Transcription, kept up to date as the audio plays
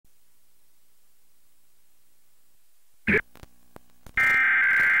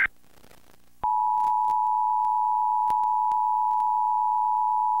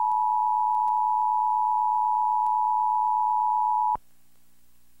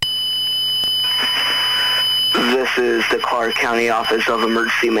This is the Clark County Office of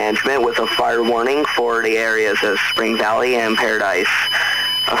Emergency Management with a fire warning for the areas of Spring Valley and Paradise.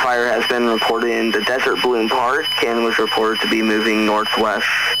 A fire has been reported in the Desert Bloom Park and was reported to be moving northwest.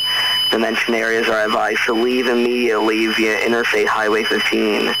 The mentioned areas are advised to leave immediately via Interstate Highway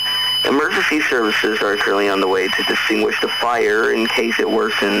 15. Emergency services are currently on the way to distinguish the fire in case it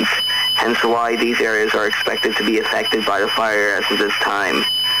worsens, hence why these areas are expected to be affected by the fire as of this time.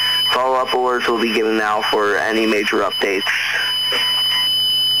 Follow-up alerts will be given now for any major updates.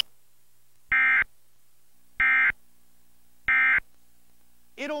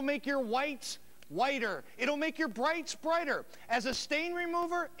 It'll make your whites whiter. It'll make your brights brighter. As a stain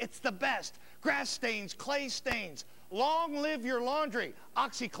remover, it's the best. Grass stains, clay stains. Long live your laundry.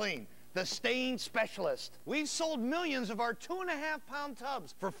 OxyClean, the stain specialist. We've sold millions of our 2.5-pound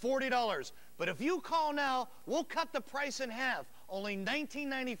tubs for $40. But if you call now, we'll cut the price in half, only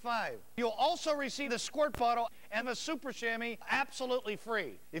 $19.95. You'll also receive the squirt bottle and a super chamois absolutely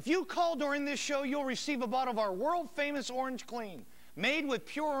free. If you call during this show, you'll receive a bottle of our world-famous Orange Clean, made with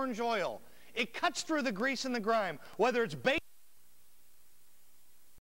pure orange oil. It cuts through the grease and the grime, whether it's baked